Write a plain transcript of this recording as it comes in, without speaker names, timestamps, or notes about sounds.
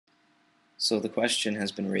So the question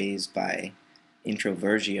has been raised by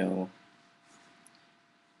introversio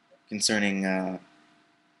concerning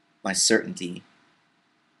my certainty,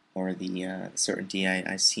 or the certainty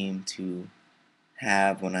I seem to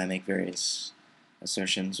have when I make various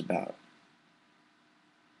assertions about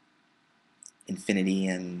infinity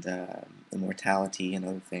and immortality and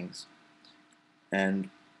other things. And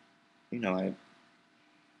you know,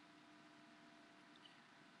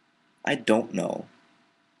 I don't know,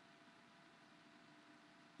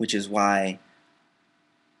 which is why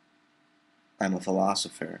I'm a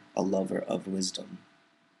philosopher, a lover of wisdom.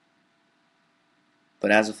 But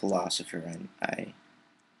as a philosopher, I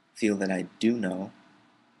feel that I do know,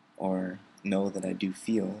 or know that I do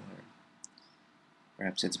feel, or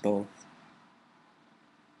perhaps it's both,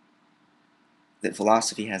 that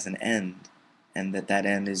philosophy has an end, and that that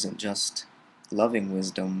end isn't just loving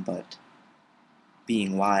wisdom, but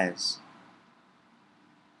being wise.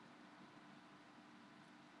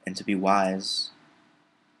 And to be wise,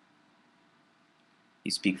 you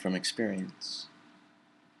speak from experience,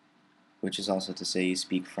 which is also to say you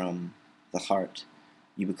speak from the heart.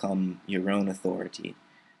 You become your own authority.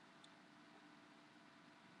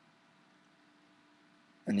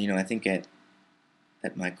 And I think at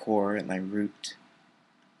my core, at my root,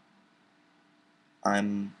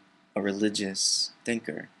 I'm a religious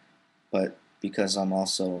thinker, but because I'm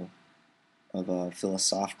also of a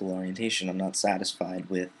philosophical orientation, I'm not satisfied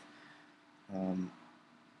with um,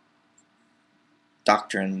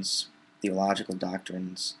 doctrines, theological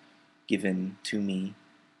doctrines given to me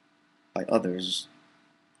by others,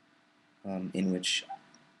 in which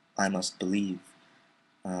I must believe.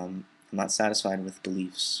 I'm not satisfied with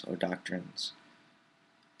beliefs or doctrines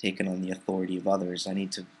taken on the authority of others. I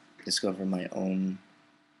need to discover my own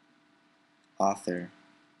author,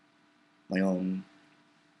 my own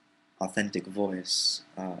authentic voice.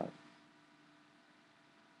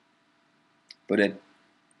 But at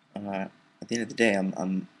the end of the day,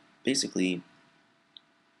 I'm basically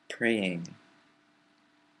praying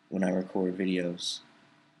when I record videos,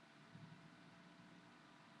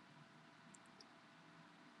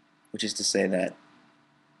 which is to say that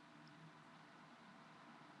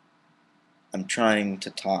I'm trying to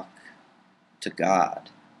talk to God,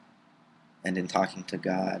 and in talking to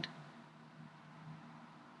God,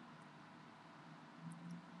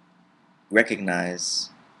 recognize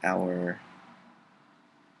our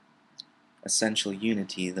essential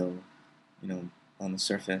unity, though, on the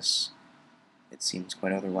surface it seems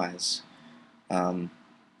quite otherwise. Um,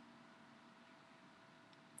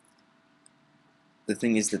 the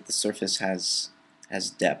thing is that the surface has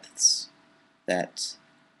depths that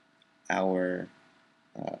our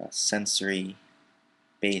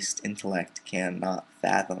sensory-based intellect cannot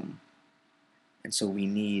fathom, and so we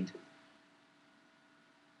need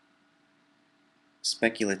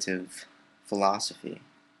speculative philosophy.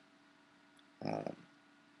 Um,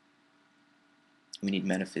 we need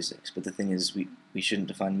metaphysics, but the thing is, we shouldn't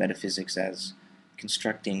define metaphysics as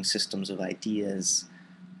constructing systems of ideas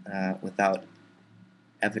without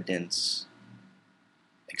evidence,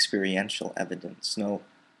 experiential evidence. No,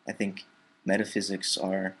 I think metaphysics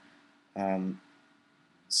are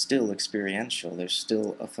still experiential. There's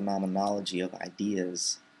still a phenomenology of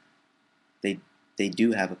ideas. They they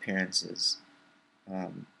do have appearances,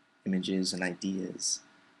 images and ideas,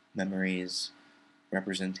 memories,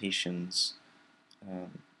 representations.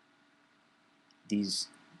 Um, these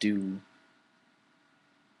do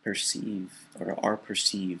perceive, or are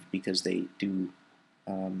perceived, because they do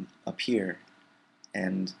appear.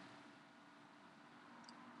 And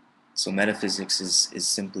so metaphysics is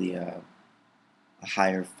simply a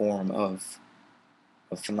higher form of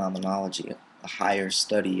phenomenology, a higher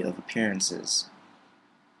study of appearances.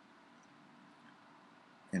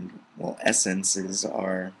 And, well, essences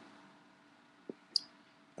are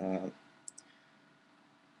uh,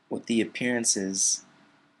 what the appearances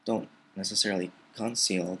don't necessarily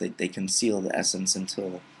conceal. They conceal the essence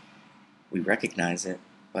until we recognize it,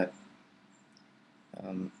 but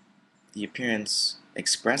um, the appearance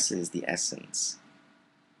expresses the essence.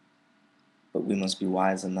 But we must be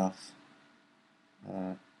wise enough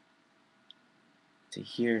uh, to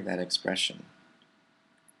hear that expression.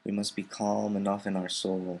 We must be calm enough in our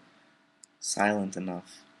soul, silent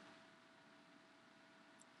enough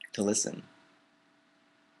to listen.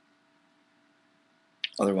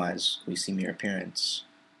 Otherwise, we see mere appearance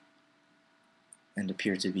and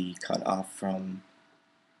appear to be cut off from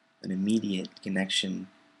an immediate connection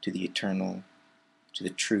to the eternal, to the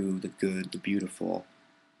true, the good, the beautiful,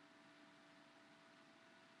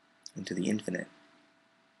 and to the infinite.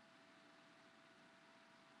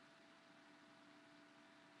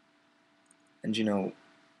 And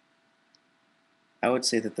I would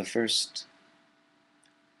say that the first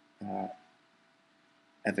uh,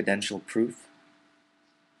 evidential proof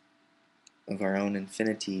of our own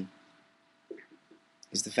infinity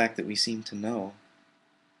is the fact that we seem to know,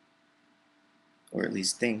 or at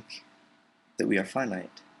least think, that we are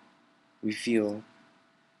finite. We feel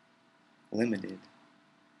limited.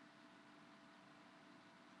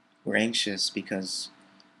 We're anxious because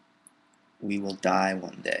we will die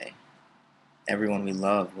one day. Everyone we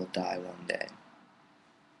love will die one day.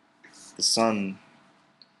 The sun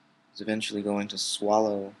is eventually going to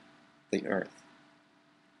swallow the earth.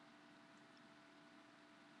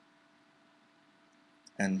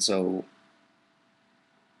 And so,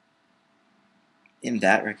 in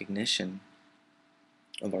that recognition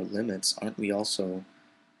of our limits, aren't we also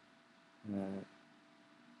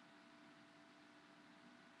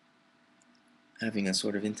having a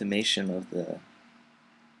sort of intimation of the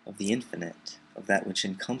infinite, of that which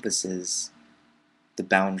encompasses the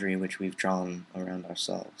boundary which we've drawn around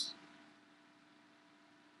ourselves?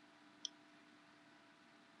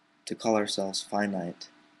 To call ourselves finite,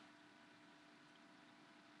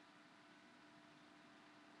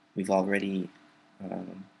 we've already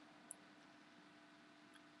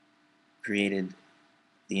created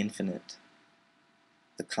the infinite,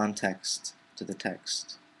 the context to the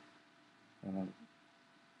text,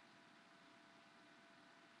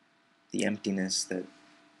 the emptiness that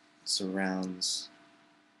surrounds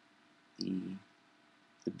the,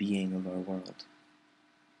 the being of our world.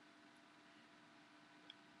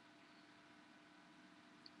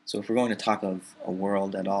 So if we're going to talk of a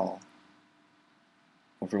world at all,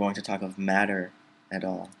 or if we're going to talk of matter at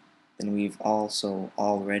all, then we've also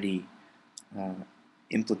already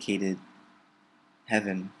implicated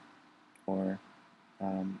heaven or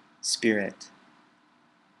spirit.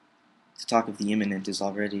 To talk of the immanent is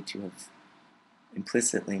already to have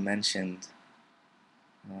implicitly mentioned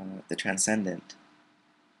the transcendent.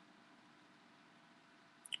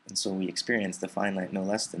 And so we experience the finite no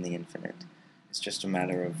less than the infinite. It's just a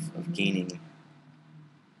matter of gaining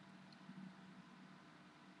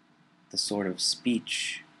the sort of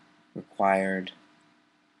speech required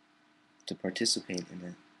to participate in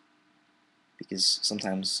it. Because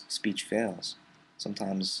sometimes speech fails.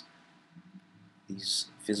 Sometimes these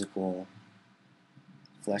physical,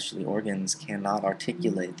 fleshly organs cannot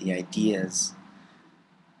articulate the ideas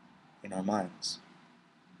in our minds.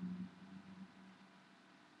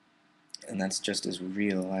 And that's just as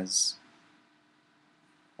real as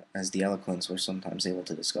the eloquence we're sometimes able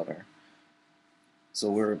to discover. So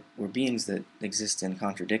we're beings that exist in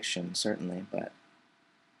contradiction, certainly, but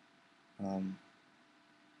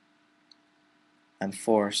I'm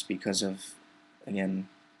forced because of, again,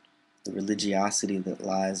 the religiosity that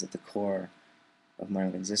lies at the core of my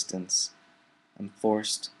own existence. I'm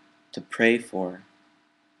forced to pray for,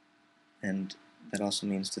 and that also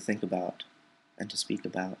means to think about and to speak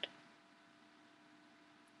about,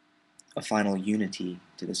 a final unity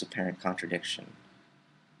to this apparent contradiction.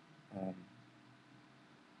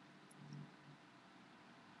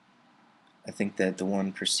 I think that the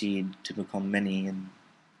one proceed to become many, and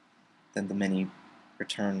then the many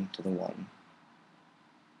return to the one.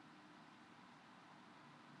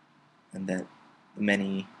 And that the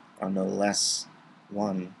many are no less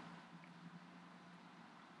one,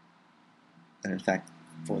 and in fact,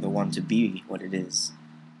 for the one to be what it is,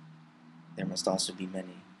 there must also be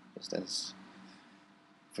many, just as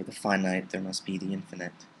for the finite there must be the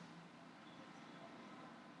infinite.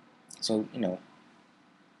 So,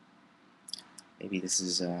 maybe this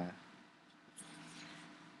is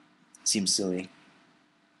seems silly,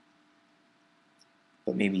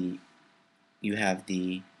 but maybe you have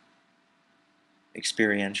the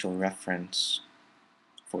experiential reference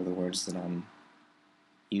for the words that I'm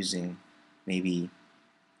using. Maybe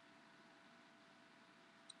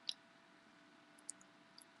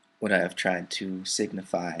what I have tried to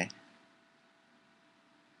signify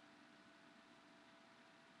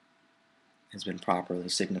has been properly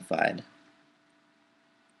signified